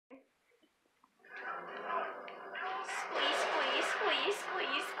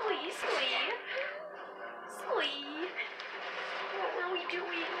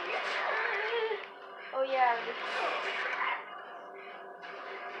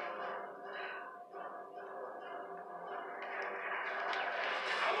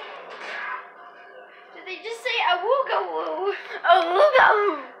Did they just say awooga woo? Awooga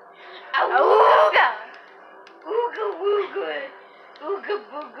woo. Awooga. Ooga wooga. Ooga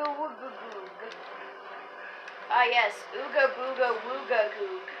booga wooga googa. Ah yes, ooga booga wooga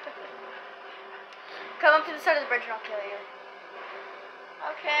goog. Come up to the side of the bridge and I'll kill you.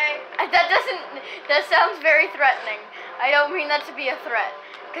 Okay. That sounds very threatening. I don't mean that to be a threat.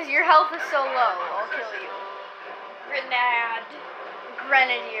 Because your health is so low, I'll kill you.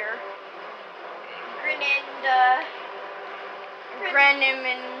 Grenadier. Greninja.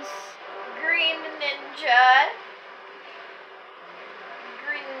 Grenimans. Green Ninja.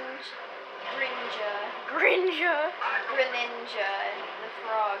 Grinja. Greninja. The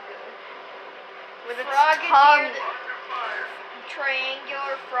frog. With its Frogadier. tongue.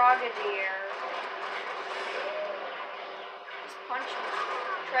 Triangular frogadier. Just punch him.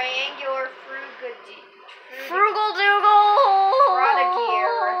 Triangular frugadier. Frugal Doogle.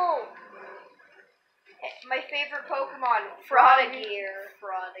 Frogadier. My favorite Pokemon, Frogadier.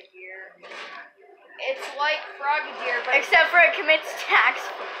 It's like Frogadier, but except for it commits tax.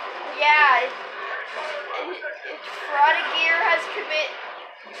 yeah, Frogadier has commit.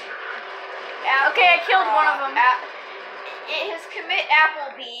 Okay, I killed one of them. It has commit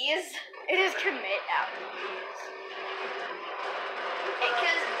Applebee's. It is commit Applebee's.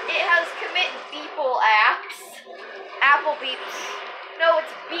 Because it has commit Beeple apps. Apple beeps. No,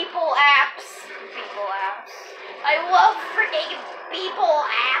 it's Beeple apps. Beeple apps. I love freaking Beeple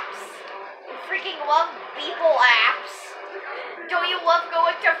apps. I freaking love Beeple apps. Don't you love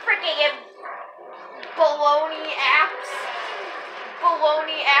going to freaking baloney apps?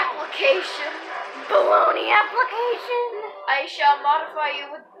 Baloney application. Baloney application. I shall modify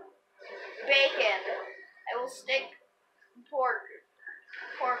you with bacon. I will stick pork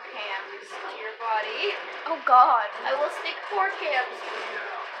hams to your body. Oh God. I will stick pork hams.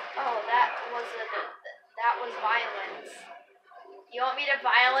 Oh, that was violence. You want me to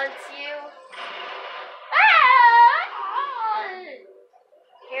violence you?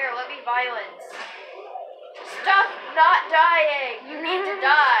 Here, let me violence. Stop not dying. You need to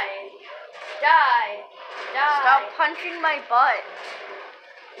die. Die. Stop punching my butt.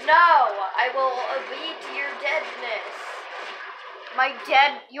 No, I will beat your deadness.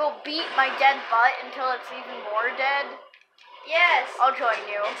 You'll beat my dead butt until it's even more dead? Yes. I'll join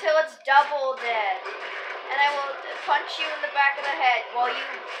you. Until it's double dead. And I will punch you in the back of the head while you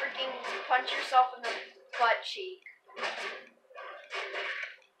freaking punch yourself in the butt cheek.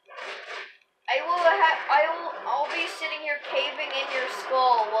 I'll be sitting here caving in your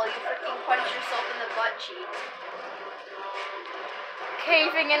skull while you freaking punch yourself in the butt cheek.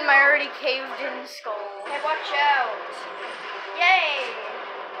 Caving in my already caved in skull. Hey, watch out. Yay!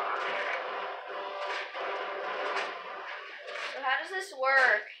 So how does this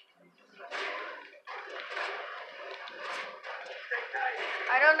work?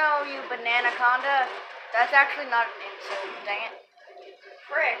 I don't know, you bananaconda. That's actually not an insult, dang it.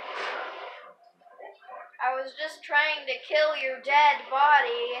 Frick. I was just trying to kill your dead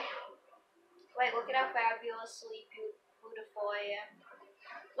body. Wait, look at how fabulously beautiful I am.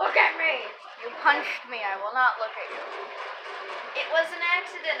 Look at me! You punched me, I will not look at you. It was an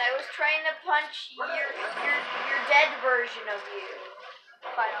accident. I was trying to punch your dead version of you.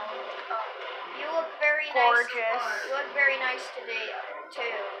 Finally. Oh. You look very gorgeous. Nice. You look very nice today,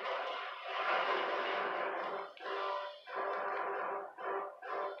 too.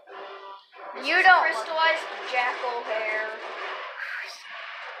 You don't crystallized jackal hair.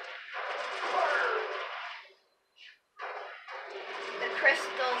 The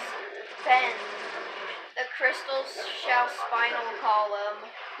crystals bend. The crystals shall spinal column.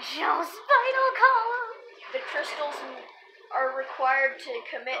 The crystals are required to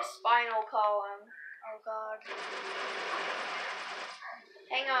commit spinal column. Oh God.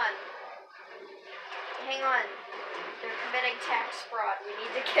 Hang on. They're committing tax fraud. We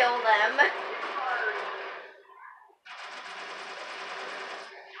need to kill them.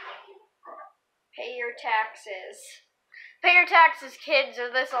 Pay your taxes. Pay your taxes, kids, or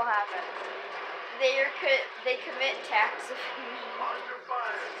this'll happen. They commit tax evasion.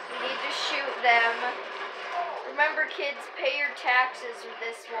 We need to shoot them. Remember, kids, pay your taxes or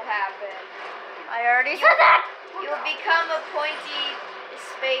this will happen. I already said that! You'll become a pointy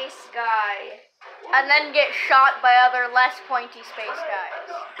space guy. And then get shot by other less pointy space guys.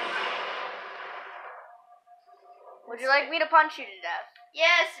 Would you like me to punch you to death?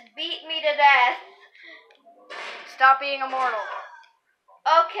 Yes, beat me to death. Stop being immortal.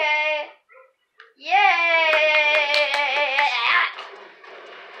 Okay. Yay!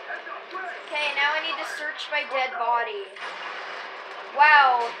 Okay, now I need to search my dead body.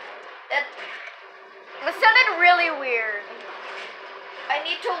 Wow, that sounded really weird. I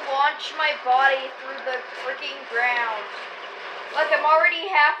need to launch my body through the freaking ground. Look, I'm already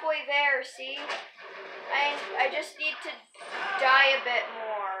halfway there, see? I just need to die a bit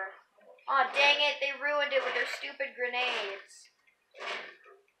more. Aw, dang it, they ruined it with their stupid grenades.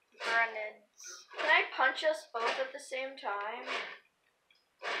 Grenades. Can I punch us both at the same time?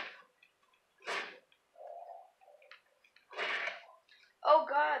 Oh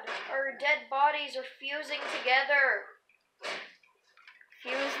god, our dead bodies are fusing together.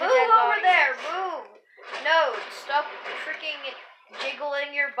 Fuse the Move dead over bodies. there, move! No, stop freaking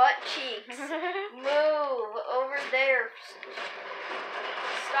jiggling your butt cheeks. Move over there.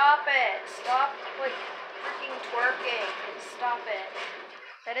 Stop it. Stop, like, freaking twerking. Stop it.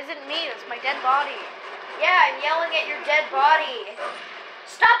 That isn't me, that's my dead body. Yeah, I'm yelling at your dead body.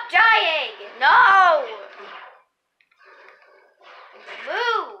 Stop dying! No!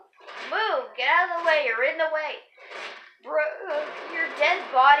 Move! Move! Get out of the way, you're in the way. Bro, your dead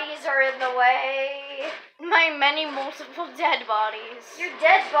bodies are in the way. My many multiple dead bodies. Your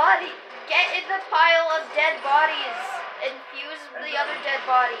dead body. Get in the pile of dead bodies and fuse the other dead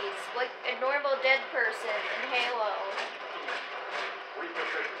bodies like a normal dead person in Halo.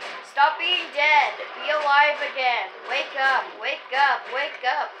 Stop being dead. Be alive again. Wake up. Wake up. Wake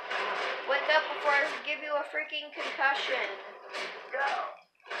up. Wake up before I give you a freaking concussion.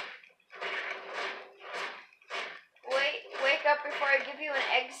 Wake up before I give you an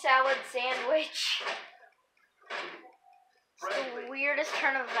egg salad sandwich. It's the weirdest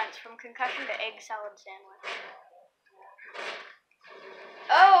turn of events from concussion to egg salad sandwich.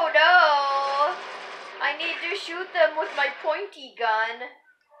 Oh no! I need to shoot them with my pointy gun.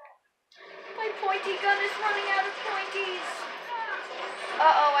 My pointy gun is running out of pointies.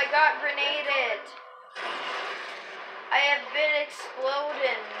 Uh-oh, I got grenaded. I have been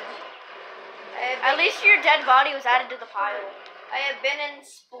exploded. At least your dead body was added to the pile. I have been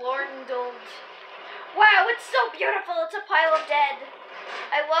exploded. Wow, it's so beautiful. It's a pile of dead.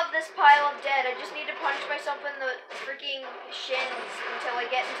 I love this pile of dead. I just need to punch myself in the freaking shins until I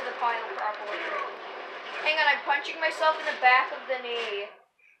get into the pile properly. Hang on, I'm punching myself in the back of the knee.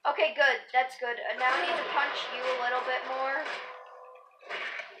 Okay, good. That's good. Now I need to punch you a little bit more.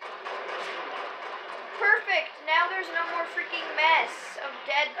 Perfect. Now there's no more freaking mess of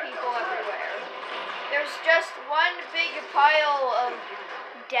dead people everywhere. There's just one big pile of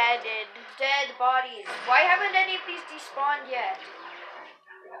dead bodies. Why haven't any of these despawned yet?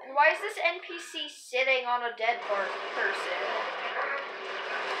 And why is this NPC sitting on a dead person?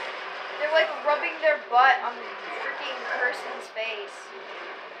 They're like rubbing their butt on the freaking person's face.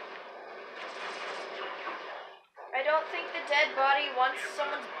 I don't think the dead body wants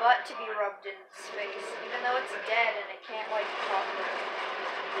someone's butt to be rubbed in its face, even though it's dead and it can't like talk.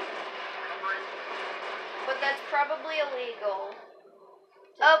 But that's probably illegal.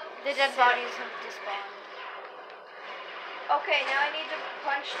 Oh, the dead bodies have despawned. Okay, now I need to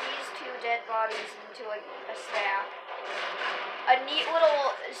punch these two dead bodies into like a stack. A neat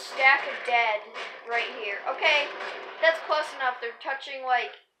little stack of dead right here. Okay, that's close enough. They're touching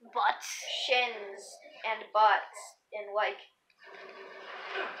like Butts. Shins and butts and like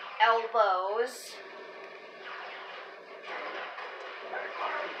elbows.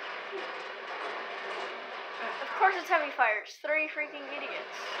 Of course it's heavy fire. It's 3 freaking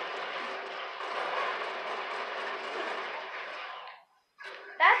idiots.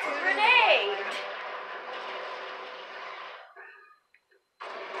 That's a grenade!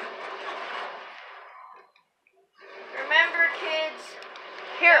 Remember, kids,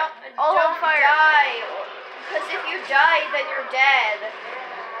 Here, all on don't fire. die. Because if you die, then you're dead.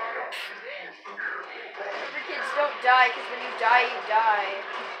 Remember, kids, don't die, because when you die, you die.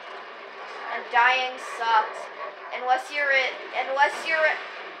 And dying sucks. Unless you're playing a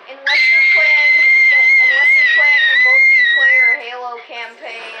multiplayer Halo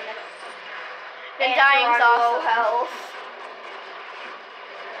campaign. Then and dying's you're on low awesome. health.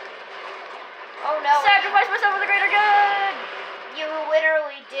 Oh no! Sacrifice myself for the greater good. You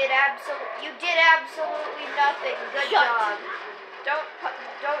literally did absolutely nothing. Good Shut. job.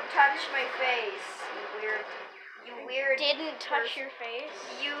 Don't touch my face. You weird. Didn't touch your face.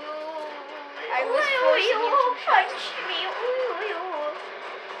 I was forcing you to punch me.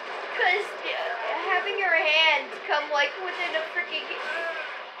 Because having your hand come like within a freaking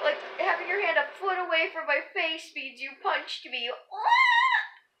having your hand a foot away from my face means you punched me.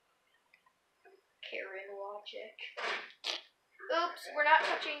 Karen logic. Oops, we're not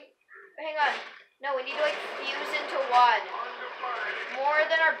touching. Hang on. No, we need to like fuse into one. More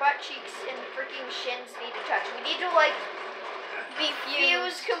than our butt cheeks and freaking shins need to touch. We need to like Be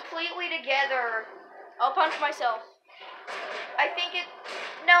fuse fused. completely together. I'll punch myself. I think it.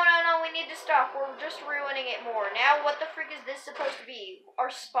 No, we need to stop. We're just ruining it more. Now, what the frick is this supposed to be?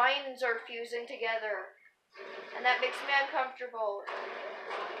 Our spines are fusing together. And that makes me uncomfortable.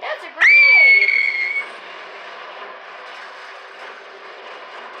 That's a grenade!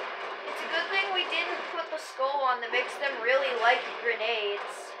 It's a good thing we didn't put the skull on that makes them really like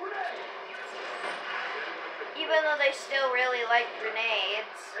grenades. Even though they still really like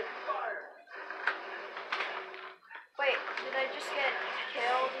grenades. Wait, did I just get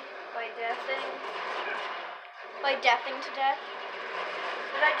killed by deathing? By deathing to death?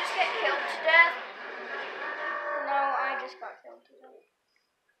 Did I just get killed to death? No, I just got killed to death.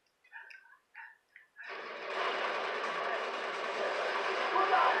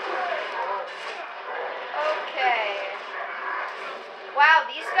 Okay. Wow,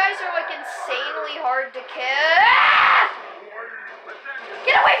 these guys are like insanely hard to kill. Ah!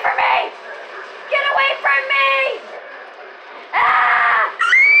 Get away from me! Get away from me! Ah!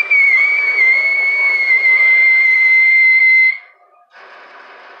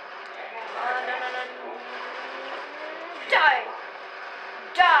 No. Die!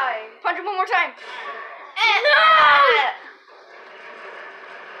 Die! Punch him one more time. No!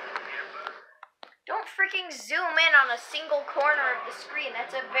 Don't freaking zoom in on a single corner of the screen.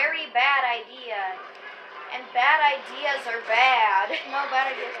 That's a very bad idea. And bad ideas are bad. No,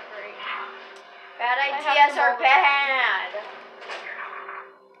 bad ideas are great. Bad ideas are bad.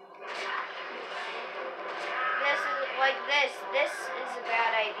 This is like this. This is a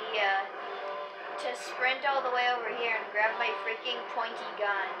bad idea. To sprint all the way over here and grab my freaking pointy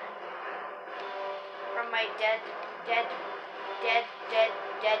gun. From my deadly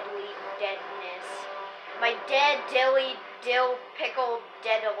deadness. My dilly dill pickle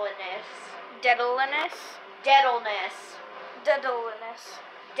deadliness. Deadliness. Deadliness. Deadliness.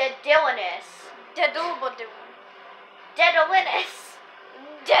 Deadliness. Deadlbadoo. Deadliness.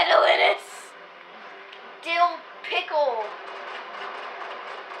 Deadliness. Dill pickle.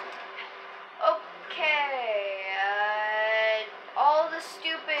 Okay. All the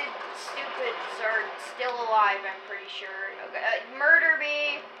stupids are still alive, I'm pretty sure. Okay, murder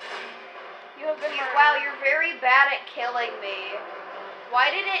me. You have been murdered. Wow, you're very bad at killing me. Why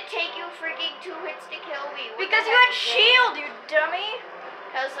did it take you freaking 2 hits to kill me? What Because the you heck had is shield, you dummy.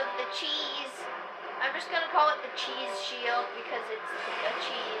 Because of the cheese. I'm just gonna call it the cheese shield because it's a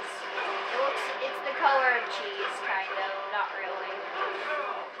cheese. It's the color of cheese, kind of. Not really.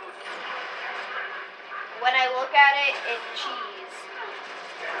 When I look at it, it's cheese.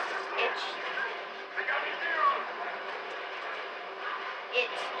 It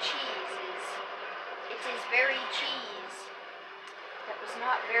cheeses. It is very cheese. That was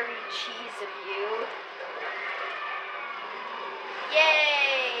not very cheese of you.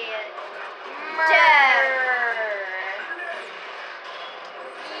 Yay! Murder!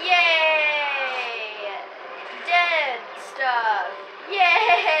 Yay! Dead stuff!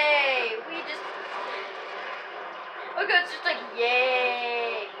 Yay! We just... Okay, it's just like,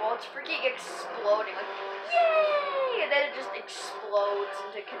 yay! Well, it's freaking exploding. Like, yay! And then it just explodes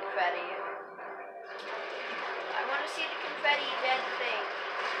into confetti. I want to see the confetti dead thing.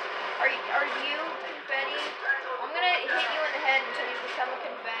 Are you confetti? I'm gonna hit you in the head until you become a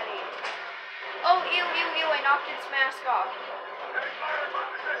confetti. Oh, ew, I knocked its mask off.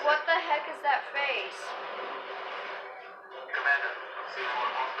 What the heck is that face?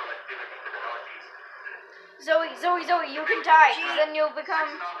 Zoe, you can die, because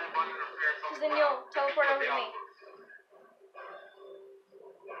then you'll teleport over to me.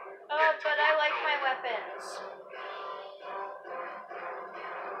 Oh, but I like my weapons.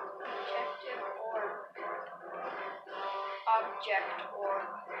 Objective orb. Object orb.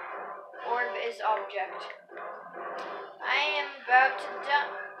 Orb is object. I am about to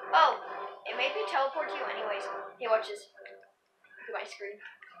die. Oh, it made me teleport to you anyways. Hey, watch this. Look at my screen.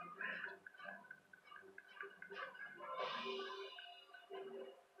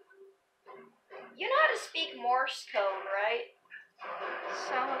 You know how to speak Morse code, right?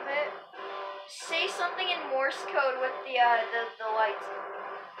 Some of it. Say something in Morse code with the lights.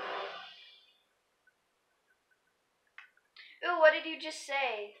 Ooh, what did you just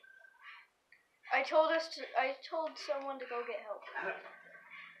say? I told someone to go get help.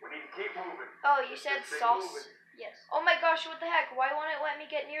 We need to keep moving. Oh, you said Stay sauce? moving. Yes. Oh my gosh, what the heck? Why won't it let me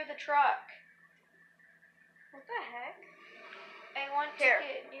get near the truck? What the heck? I want to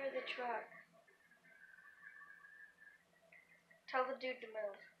get near the truck. Tell the dude to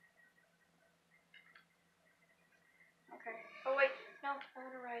move. Okay. Oh wait, no, I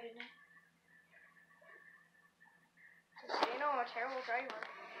want to ride in it. So you know I'm a terrible driver.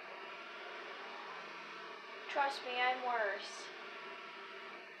 Trust me, I'm worse.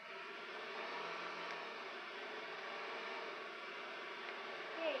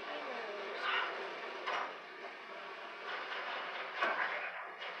 Yay, emus.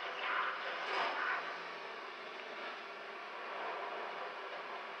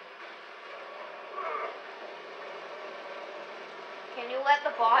 Can you let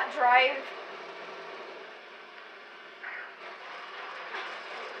the bot drive?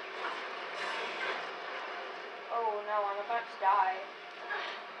 Oh no, I'm about to die.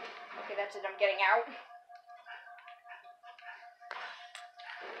 Okay, that's it, I'm getting out.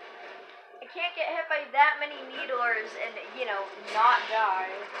 I can't get hit by that many needlers and, you know, not die.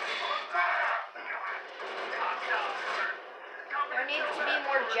 There needs to be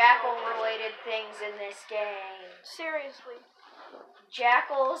more jackal-related things in this game. Seriously.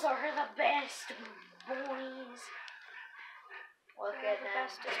 Jackals are the best boys. Look They're at the them.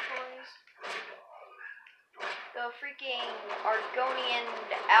 bestest boys. The freaking Argonian,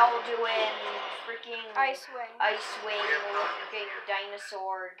 Alduin, freaking Icewing. looking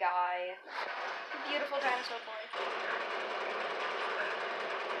dinosaur guy. Beautiful dinosaur boy.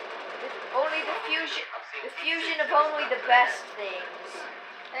 Only the fusion of only the best things.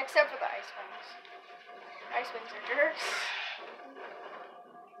 Except for the Icewings. Icewings are jerks.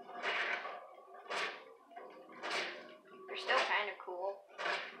 They're still kind of cool.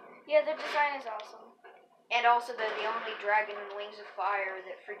 Yeah, their design is awesome. And also they're the only dragon with wings of fire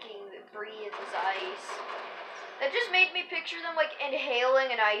that freaking breathes ice. That just made me picture them like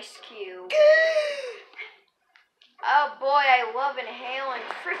inhaling an ice cube. Oh boy, I love inhaling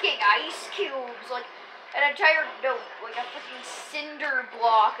freaking ice cubes. Like an entire, no, like a freaking cinder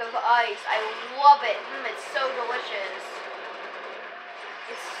block of ice. I love it. It's so delicious.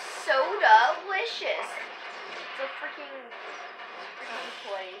 It's so delicious. It's a freaking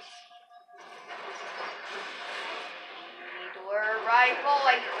place. Needler rifle.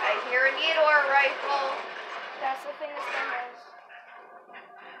 I hear a needler rifle. That's the thing this thing is.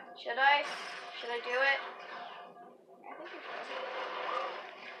 Should I do it? I think you should.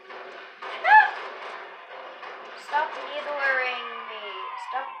 Stop needlering me.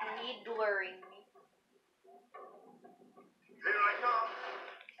 Stop needlering me. Here I come.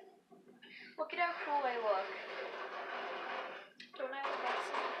 Look at how cool I look. Don't I look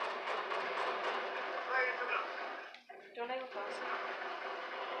awesome? Don't I look awesome?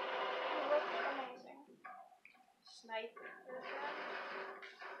 You look amazing. Sniper gun.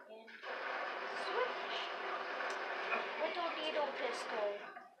 And switch. Little needle pistol.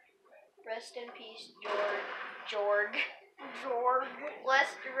 Rest in peace, Jorg.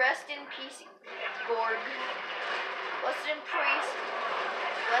 Rest in peace, Gorg. Rest in peace,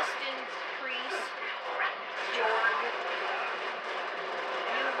 Jorg.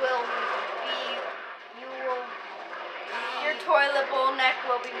 Your toilet bowl neck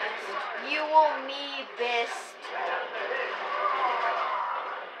will be missed. You will me best.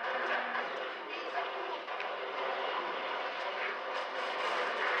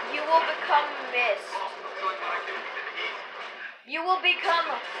 You will become mist. You will become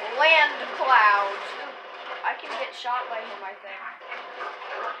land clouds. I can get shot by him, I think.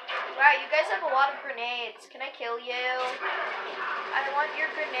 Wow, you guys have a lot of grenades. Can I kill you? I want your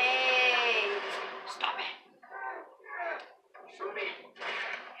grenades. Stop it. Shoot me.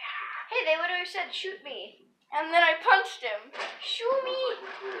 Hey, they literally said shoot me. And then I punched him. Shoot me.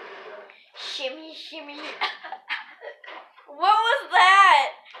 Shimmy, shimmy. What was that?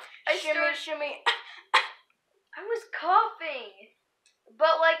 Shimmy, shimmy. I was coughing.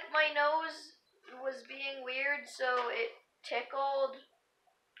 But, like, my nose was being weird, so it tickled.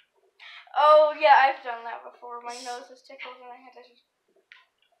 Oh, yeah, I've done that before. My nose was tickled and I had to...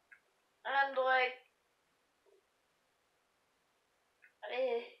 And, like...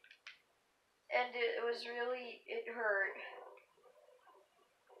 And it was really... It hurt.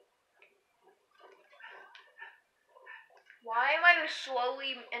 Why am I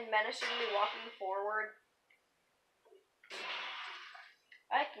slowly and menacingly walking forward?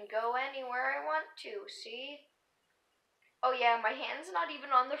 I can go anywhere I want to, see? Oh yeah, my hand's not even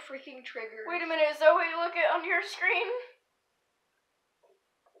on the freaking trigger. Wait a minute, Zoe, look at on your screen.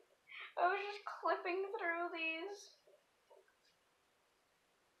 I was just clipping through these.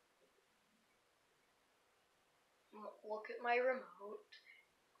 Look at my remote.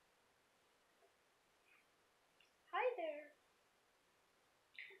 Hi there.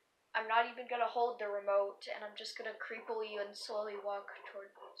 I'm not even gonna hold the remote, and I'm just gonna creepily and slowly walk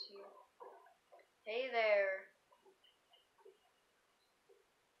towards you. Hey there.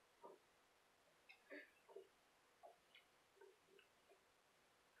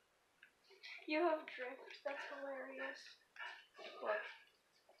 You have drift. That's hilarious. Look.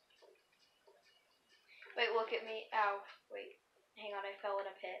 Wait, look at me. Ow. Wait. Hang on, I fell in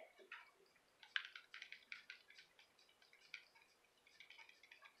a pit.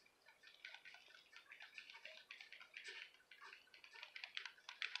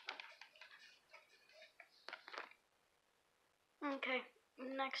 Okay,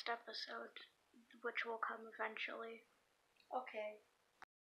 next episode, which will come eventually. Okay.